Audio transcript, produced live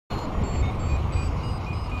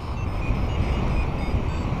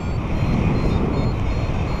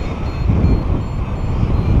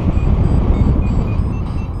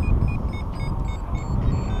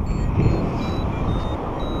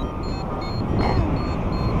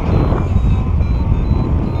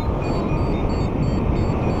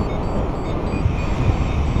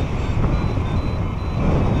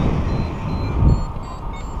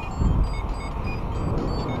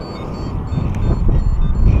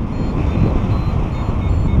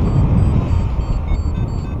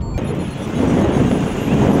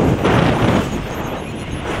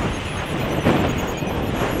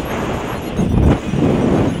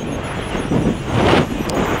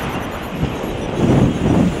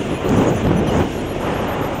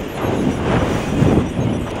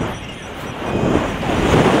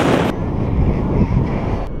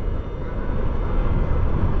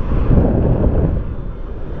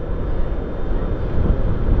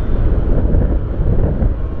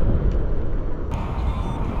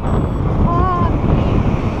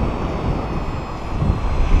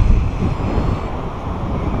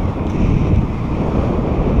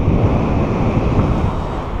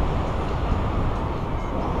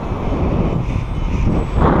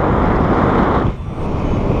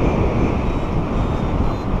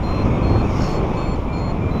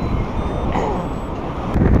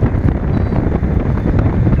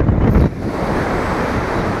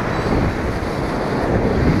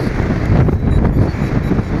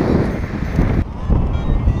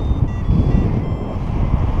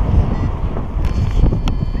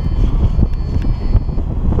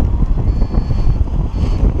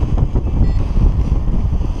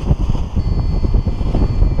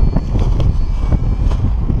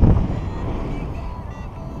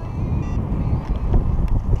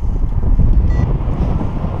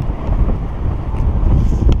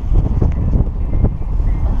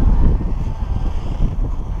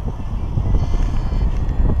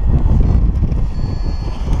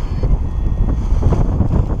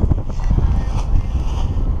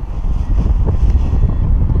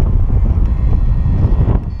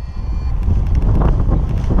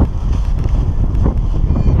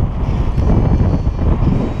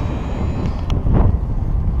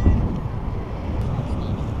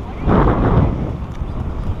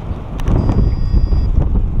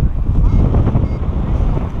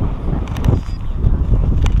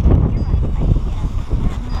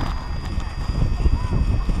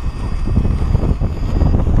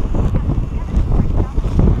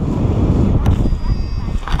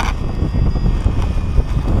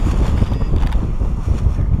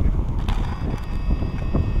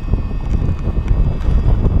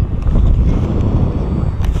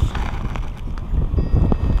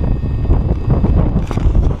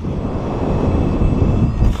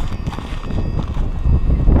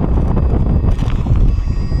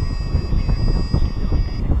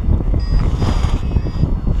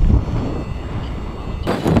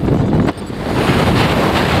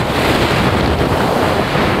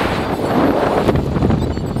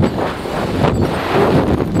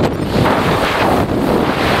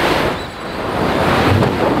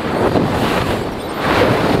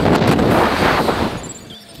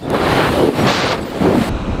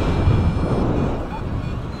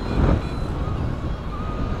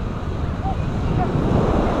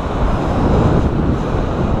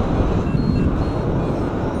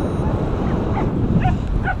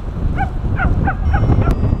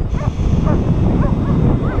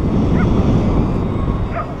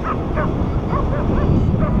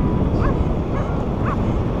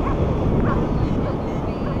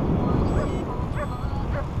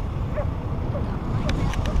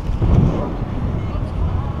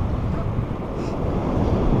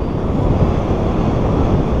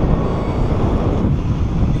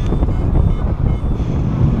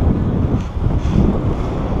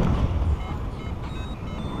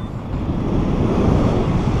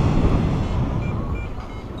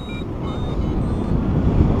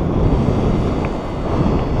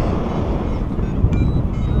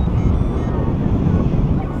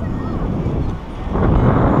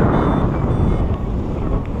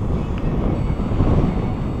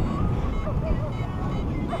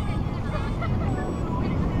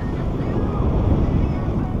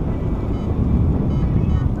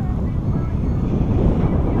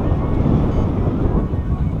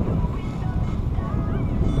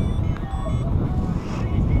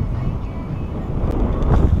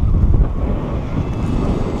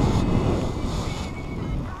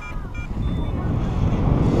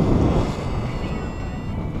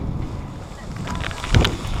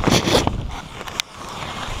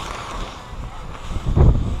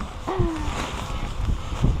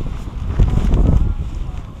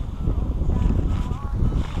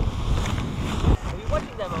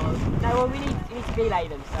belay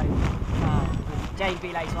them, so Jane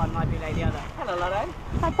belays one, I belay the other. Hello, Lotto.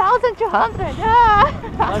 1,200, yeah!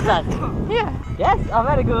 What's that? Yeah. Yes, oh,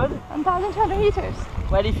 very good. 1,200 meters.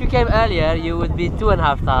 Well, if you came earlier, you would be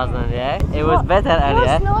 2,500, yeah? It was better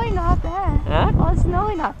earlier. It was snowing out there. Huh? It was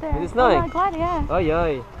snowing out there. Is it snowing? Oh my god, yeah. Oi,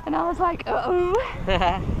 oi. And I was like, uh-oh.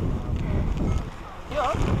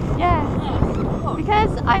 Yours? Yeah.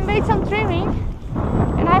 Because I made some trimming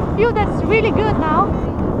and I feel that's really good now.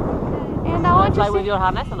 And I want to fly see with your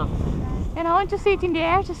harness or no? And I want to see it in the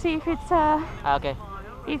air to see if it's Okay.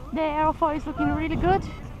 if the aerofoil is looking really good.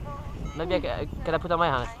 Maybe can I put on my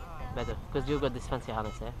harness? Better, because you got this fancy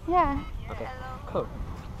harness, yeah? Yeah. Okay, cool.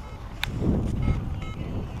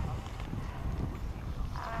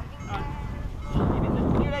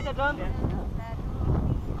 See you later, John.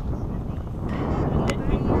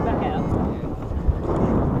 Back out.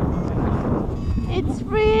 It's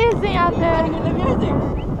freezing out there. With the music.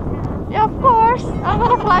 Yeah, of course. I'm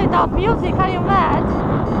gonna fly without music. Are you mad?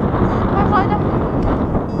 I fly that.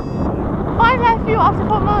 Why left you after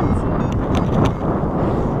 4 months?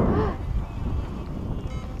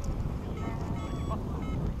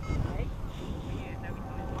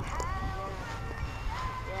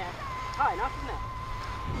 High enough, isn't it?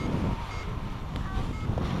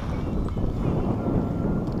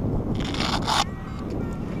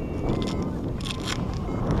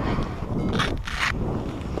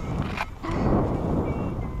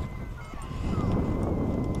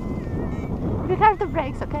 Be careful the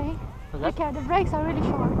brakes, okay? What's Be that? careful, the brakes are really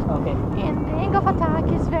short. Okay. And the angle of attack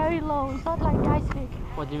is very low. It's not like the ice pick.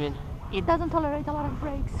 What do you mean? It doesn't tolerate a lot of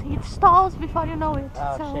brakes. It stalls before you know it.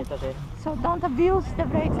 Oh so, shit, okay. so don't abuse the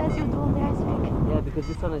brakes as you do on the ice pick. Yeah, because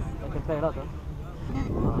this one is, I can play a lot, huh? Yeah.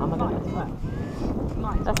 Oh my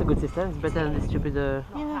god. That's a good system, it's better than the stupid Yeah.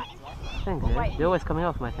 things, yeah? They're always coming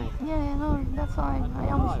off, my things. Yeah, no, that's why I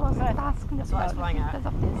almost lost the task in the That's why it's flying out. because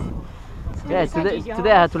of this. So Yeah, it's like-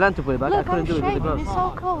 today I had to learn to put it back. I Look, couldn't I'm do it with the shaking. gloves. It's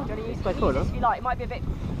so cold. It's quite cool, huh? If you like, it might be a bit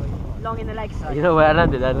long in the legs. So. Oh, You know where I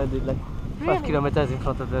landed? I landed like 5 Really? kilometers in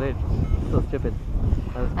front of the rail. So stupid.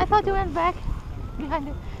 I thought you went back behind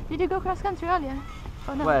it. Did you go cross country earlier?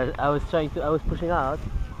 Or no? Well, I was pushing out.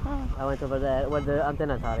 Oh. I went over there where the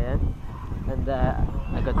antennas are, yeah? And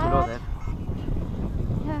I got to go Alright. there.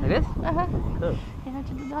 Yeah. Like this? Uh-huh. Cool. You have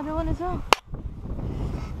to do the other one as well.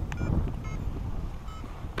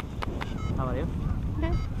 How are you?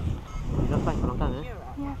 Good. You're flying for a long time, eh?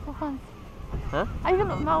 Yeah, for fun. Huh?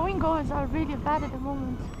 My wing goals are really bad at the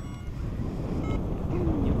moment.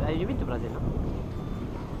 You've been to Brazil, no?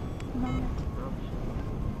 Not yet.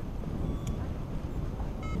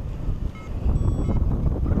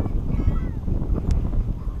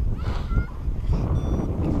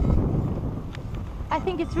 I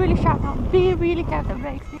think it's really sharp now. Be really careful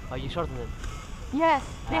brakes. Oh, you shortened it. Yes.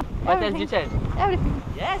 What else did you change? Everything.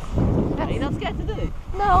 Yes! Yes. Are you not scared to do it?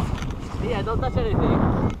 No. Yeah, don't touch anything.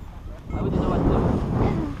 I wouldn't know what to do.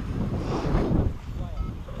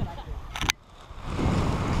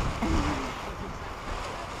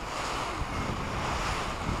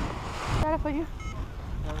 Better for you.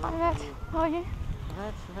 Hi, Matt. How are you?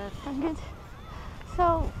 I'm good.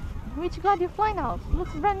 So, which glide you fly now?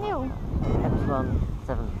 Looks brand new. Epsilon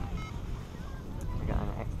 7. I got an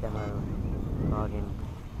X-Demo bargain.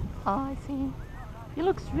 Oh, I see. It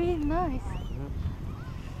looks really nice.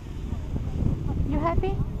 You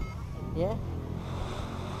happy? Yeah?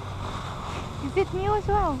 Is it new as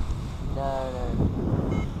well? No.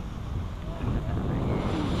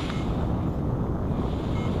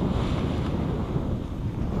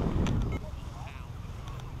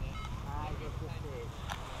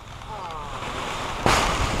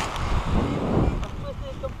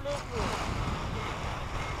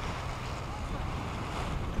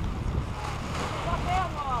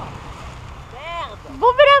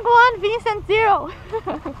 Boomerang 1, Vincent 0.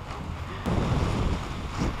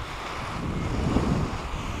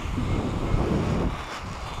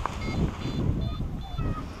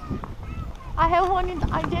 I have one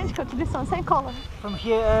identical to this one, same color. From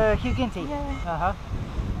Hugh Ginty? Yeah.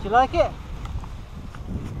 Do you like it?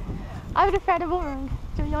 I prefer the boomerang,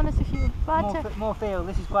 to be honest with you. But More feel.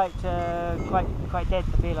 This is quite dead,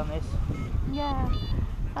 the feel on this. yeah,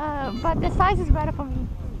 but the size is better for me.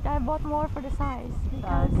 I bought more for the size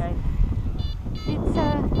because Okay. it's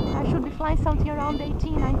I should be flying something around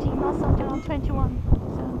 18, 19, not something around 21.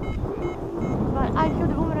 So, but I feel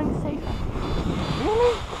the boomerang is safer.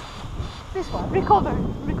 Really? This one?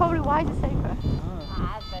 Recovery wise is safer.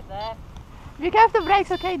 Ah, that's better. Be careful the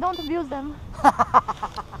brakes, okay? Don't abuse them.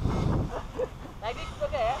 Like this is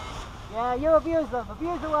okay, Yeah, you abuse them.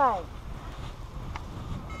 Abuse away.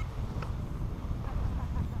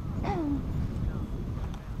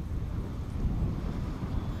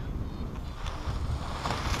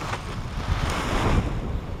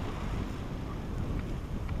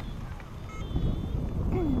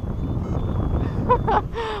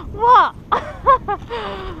 What?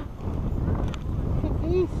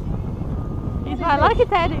 It's my lucky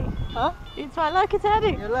teddy. Huh? It's my lucky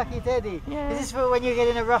teddy. Your lucky teddy. Yeah. Is this for when you get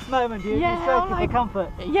in a rough moment? You Yeah, stroke I'm it like- for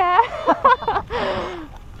comfort. Yeah.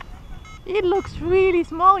 It looks really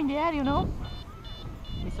small in the air, you know.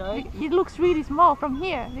 Sorry? It looks really small from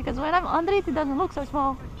here because when I'm under it, it doesn't look so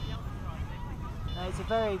small. No, it's a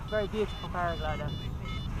very, very beautiful paraglider.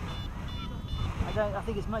 I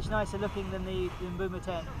think it's much nicer looking than the Boomer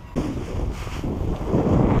 10.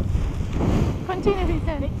 Continue,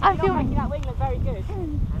 Vincent. I'm filming. That wing look very good. I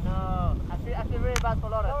know. I feel really bad for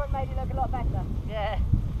Lauren. Lauren made it look a lot better. Yeah.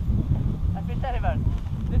 I feel terrible.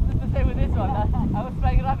 This is the same with this one. I was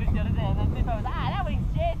flying rubbish the other day and then this one was, that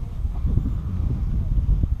wing's shit.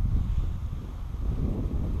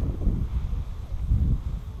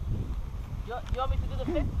 You want me to do the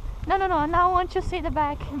flip? No. Now I want you to see the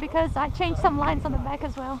back because I changed some lines on the back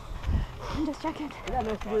as well. I'm just checking. Is that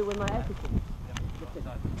nice to do it with my attitude?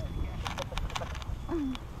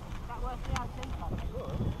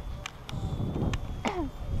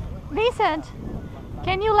 Vincent,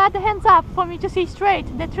 can you let the hands up for me to see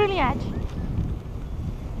straight the trailing edge?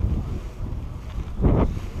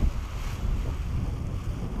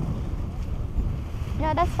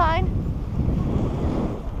 Yeah, that's fine.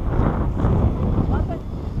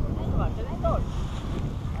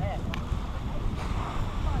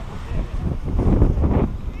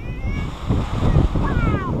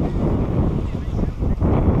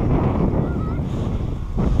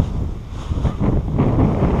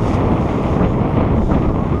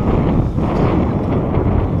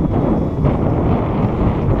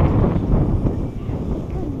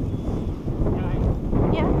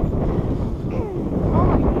 Yeah. Oh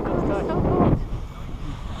my goodness, it's so good.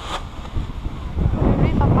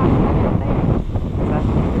 Rip apart my little baby. Yeah.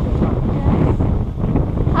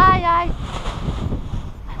 Aye.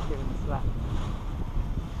 Give him a slap.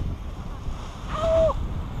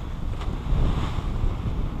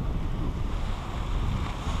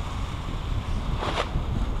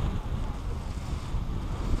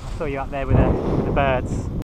 I saw you up there with the birds.